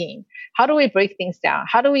build a team? How do we break things down?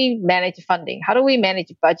 How do we manage funding? How do we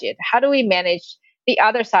manage budget? How do we manage the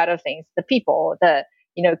other side of things, the people,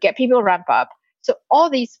 get people ramp up? So all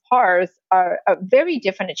these parts are a very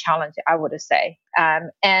different challenge, I would say.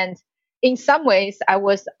 And in some ways, I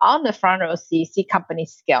was on the front row see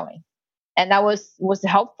companies scaling. And that was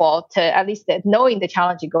helpful to at least knowing the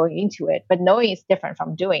challenge going into it, but knowing it's different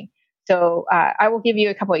from doing. So I will give you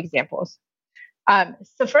a couple of examples.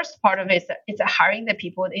 So first part of it is hiring the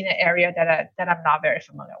people in an area that I'm not very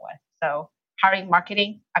familiar with. So hiring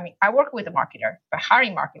marketing, I work with a marketer, but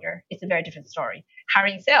hiring marketer is a very different story.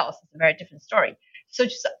 Hiring sales is a very different story. So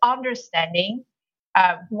just understanding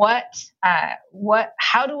how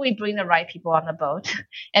do we bring the right people on the boat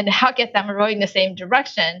and how get them rowing in the same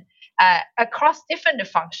direction across different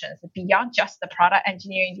functions beyond just the product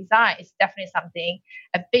engineering design is definitely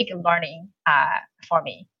a big learning for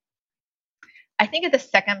me. I think the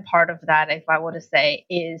second part of that, if I were to say,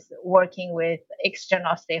 is working with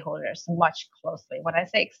external stakeholders much closely. When I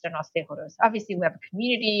say external stakeholders, obviously we have a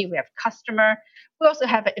community, we have customer, we also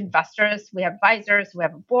have investors, we have advisors, we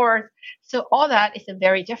have a board. So all that is a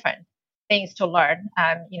very different things to learn.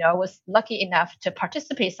 I was lucky enough to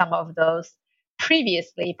participate some of those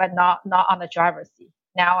previously, but not on the driver's seat.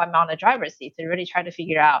 Now I'm on the driver's seat to really try to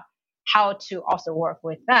figure out how to also work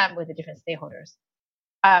with them, with the different stakeholders.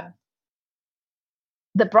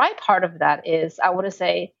 The bright part of that is, I would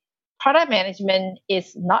say, product management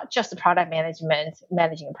is not just product management,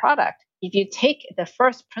 managing a product. If you take the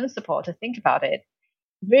first principle to think about it,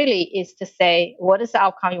 really is to say, what is the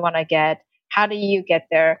outcome you want to get? How do you get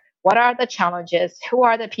there? What are the challenges? Who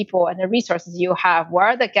are the people and the resources you have?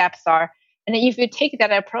 Where the gaps are? And if you take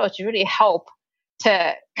that approach, you really help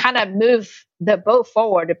to kind of move the boat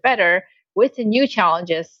forward better with the new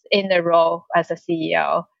challenges in the role as a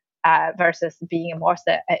CEO versus being more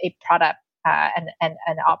a product and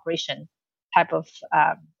operation type of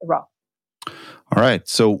role. All right.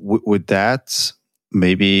 So with that,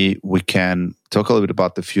 maybe we can talk a little bit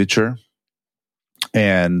about the future,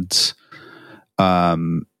 and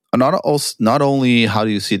not only how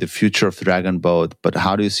do you see the future of Dragonboat, but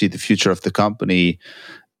how do you see the future of the company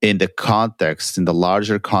in the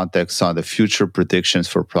larger context on the future predictions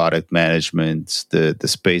for product management. The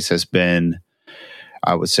space has been,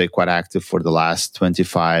 I would say, quite active for the last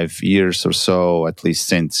 25 years or so, at least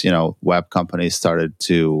since, web companies started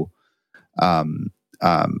to,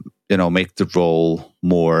 make the role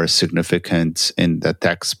more significant in the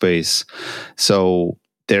tech space. So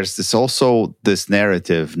there's this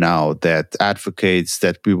narrative now that advocates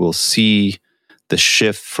that we will see the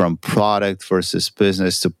shift from product versus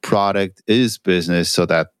business to product is business, so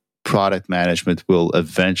that product management will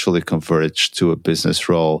eventually converge to a business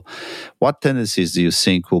role. What tendencies do you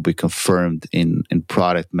think will be confirmed in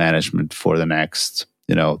product management for the next,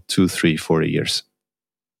 2, 3, 4 years?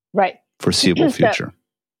 Right. Foreseeable future.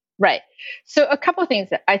 Right. So a couple of things.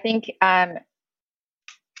 I think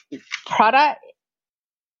product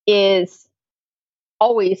is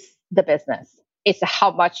always the business. It's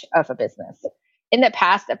how much of a business. In the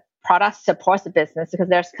past, the product supports the business because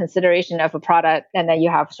there's consideration of a product, and then you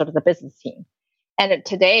have sort of the business team. And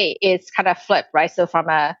today it's kind of flipped, right? So from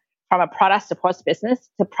a product supports business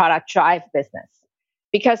to product drive business,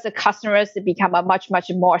 because the customers become a much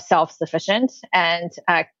more self-sufficient, and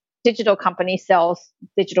digital company sells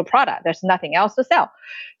digital product. There's nothing else to sell.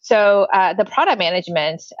 So the product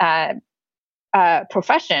management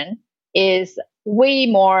profession is way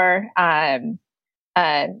more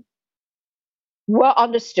well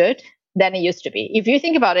understood than it used to be. If you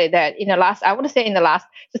think about it, that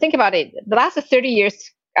so think about it, the last 30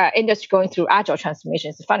 years, industry going through agile transformation.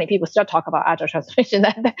 It's funny, people still talk about agile transformation.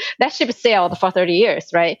 that ship sailed for 30 years,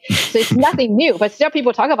 right? So it's nothing new, but still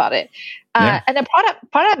people talk about it. And the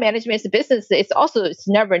product management is a business. It's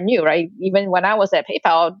never new, right? Even when I was at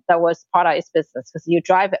PayPal, that was product is business, because you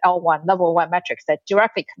drive L1, level 1 metrics that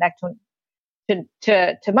directly connect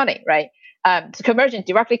to money, right? To conversion,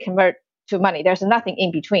 directly convert to money. There's nothing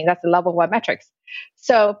in between. That's the level 1 metrics.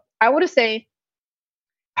 So I would say,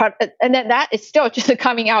 and then that is still just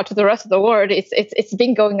coming out to the rest of the world. It's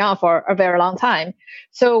been going on for a very long time.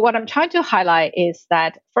 So what I'm trying to highlight is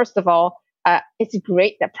that, first of all, it's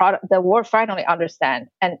great that the world finally understand,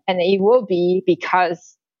 and it will be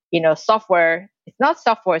because software. It's not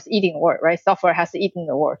software is eating the world, right? Software has eaten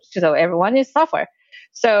the world, so everyone is software.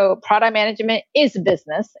 So product management is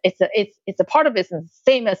business. It's a part of business,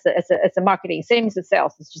 same as a marketing, same as the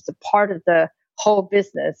sales. It's just a part of the whole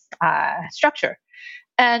business structure.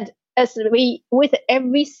 And with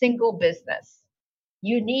every single business,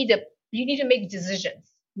 you need to make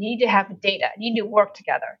decisions. You need to have data. You need to work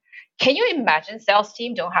together. Can you imagine sales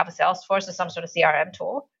team don't have a Salesforce or some sort of CRM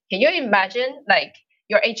tool? Can you imagine like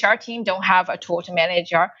your HR team don't have a tool to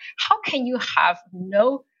manage HR? How can you have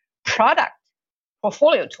no product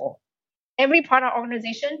portfolio tool? Every product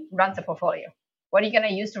organization runs a portfolio. What are you going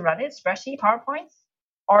to use to run it? Spreadsheet, PowerPoints,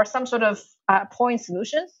 or some sort of point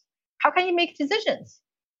solutions? How can you make decisions?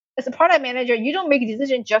 As a product manager, you don't make a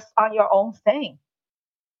decision just on your own thing.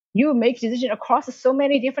 You make decisions across so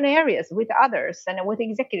many different areas with others and with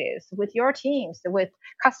executives, with your teams, with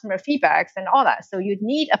customer feedbacks and all that. So you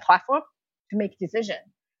need a platform to make decisions,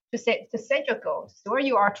 to set your goals, where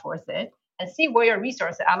you are towards it, and see where your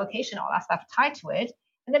resource allocation, all that stuff tied to it,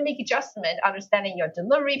 and then make adjustment, understanding your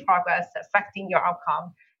delivery progress affecting your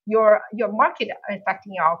outcome, your market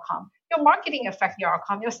affecting your outcome, your marketing affecting your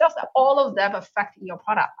outcome, your sales, all of them affecting your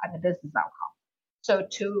product and the business outcome. So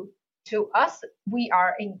to us, we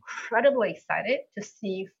are incredibly excited to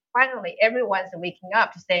see finally everyone's waking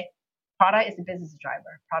up to say, product is a business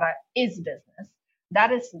driver. Product is business.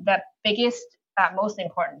 That is the biggest, most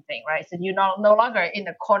important thing, right? So you're no longer in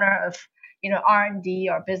the corner of R&D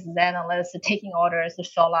or business analysts taking orders to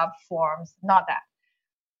fill up forms. Not that.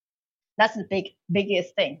 That's the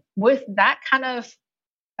biggest thing. With that kind of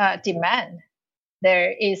demand,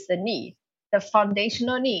 there is a need. The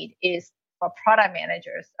foundational need is for product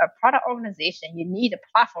managers, a product organization. You need a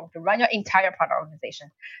platform to run your entire product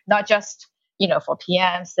organization, not just for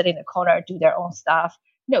PMs sitting in the corner do their own stuff.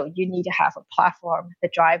 No, you need to have a platform to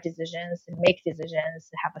drive decisions, to make decisions,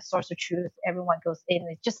 to have a source of truth. Everyone goes in.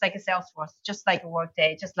 It's just like a Salesforce, just like a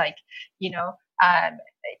Workday, just like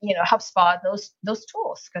HubSpot. Those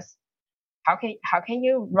tools, because how can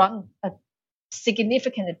you run a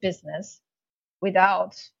significant business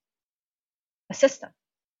without a system?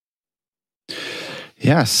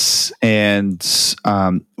 Yes, and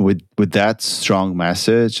with that strong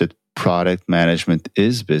message that product management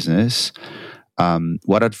is business,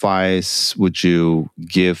 what advice would you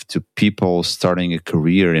give to people starting a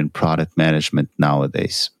career in product management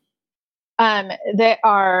nowadays? I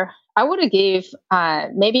would give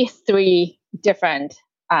maybe 3 different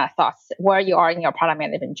thoughts where you are in your product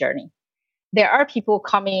management journey. There are people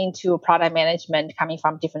coming to product management coming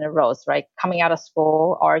from different roles, right? Coming out of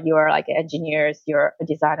school, or you're like engineers, you're a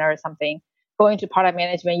designer or something. Going to product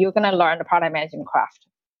management, you're going to learn the product management craft.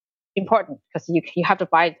 Important, because you have to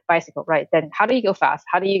buy bicycle, right? Then how do you go fast?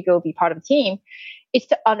 How do you go be part of a team? It's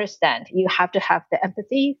to understand. You have to have the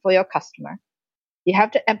empathy for your customer. You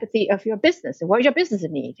have the empathy of your business. What your business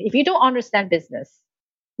need? If you don't understand business,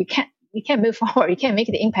 you can't move forward. You can't make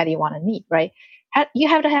the impact you want to need, right? You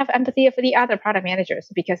have to have empathy for the other product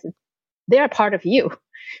managers because they're part of you,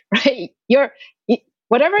 right?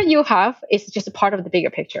 Whatever you have is just a part of the bigger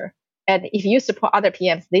picture. And if you support other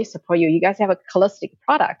PMs, they support you. You guys have a holistic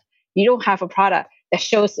product. You don't have a product that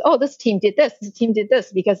shows, oh, this team did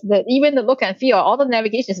this because even the look and feel, all the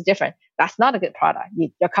navigation is different. That's not a good product.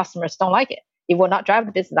 Your customers don't like it. It will not drive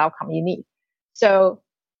the business outcome you need. So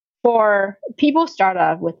for people start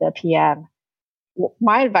out with the PM,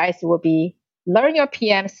 my advice would be learn your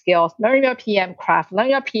PM skills, learn your PM craft, learn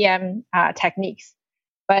your PM techniques.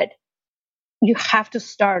 But you have to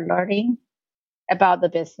start learning about the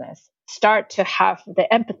business. Start to have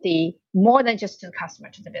the empathy more than just to the customer,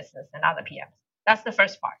 to the business and other PMs. That's the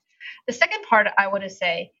first part. The second part, I would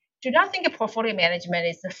say, do not think of portfolio management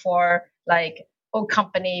is for like old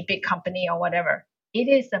company, big company, or whatever. It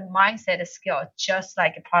is a mindset skill, just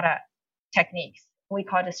like product techniques. We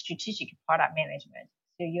call it strategic product management.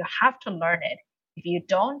 So you have to learn it. If you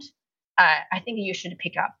don't, I think you should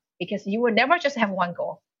pick up, because you will never just have one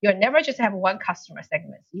goal. You'll never just have one customer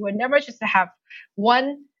segment. You will never just have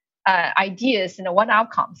one ideas and one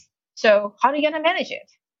outcomes. So how are you going to manage it?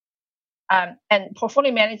 And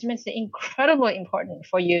portfolio management is incredibly important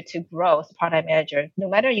for you to grow as a product manager, no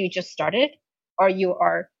matter you just started or you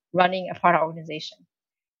are running a product organization.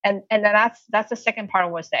 And then that's the second part I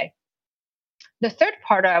would say. The third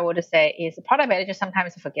part I would say is the product manager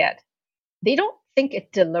sometimes forget. They don't think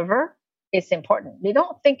it deliver is important. They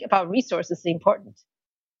don't think about resources is important.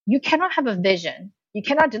 You cannot have a vision. You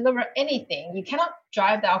cannot deliver anything. You cannot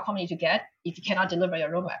drive the outcome you need to get if you cannot deliver your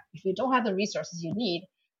roadmap. If you don't have the resources you need,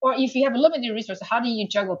 or if you have limited resources, how do you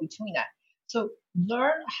juggle between that? So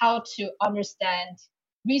learn how to understand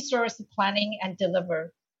resource planning and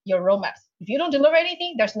deliver your roadmaps. If you don't deliver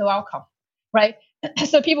anything, there's no outcome, right?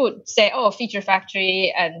 So people say, oh, feature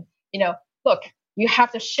factory, and look, you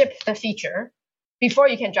have to ship the feature before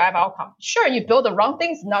you can drive outcome. Sure, you build the wrong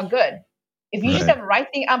things, not good. If you just have the right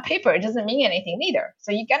thing on paper, it doesn't mean anything either.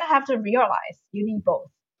 So you're gonna have to realize you need both.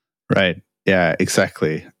 Right. Yeah,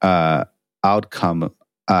 exactly. Outcome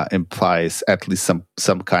implies at least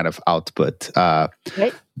some kind of output.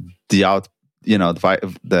 Right. The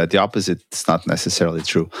opposite is not necessarily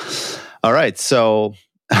true. All right. So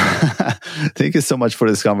thank you so much for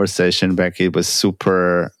this conversation, Becky. It was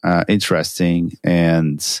super interesting,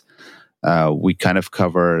 and we kind of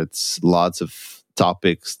covered lots of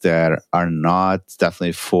topics that are not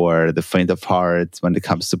definitely for the faint of heart when it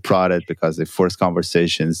comes to product, because they force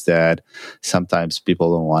conversations that sometimes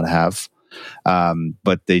people don't want to have.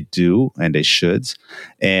 But they do, and they should.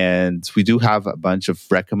 And we do have a bunch of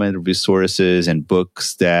recommended resources and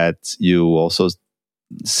books that you also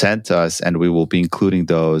sent us, and we will be including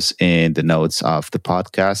those in the notes of the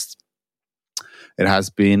podcast. It has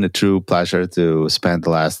been a true pleasure to spend the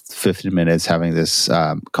last 15 minutes having this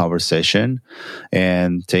conversation.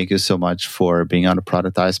 And thank you so much for being on the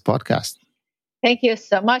Productize podcast. Thank you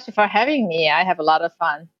so much for having me. I have a lot of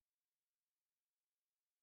fun.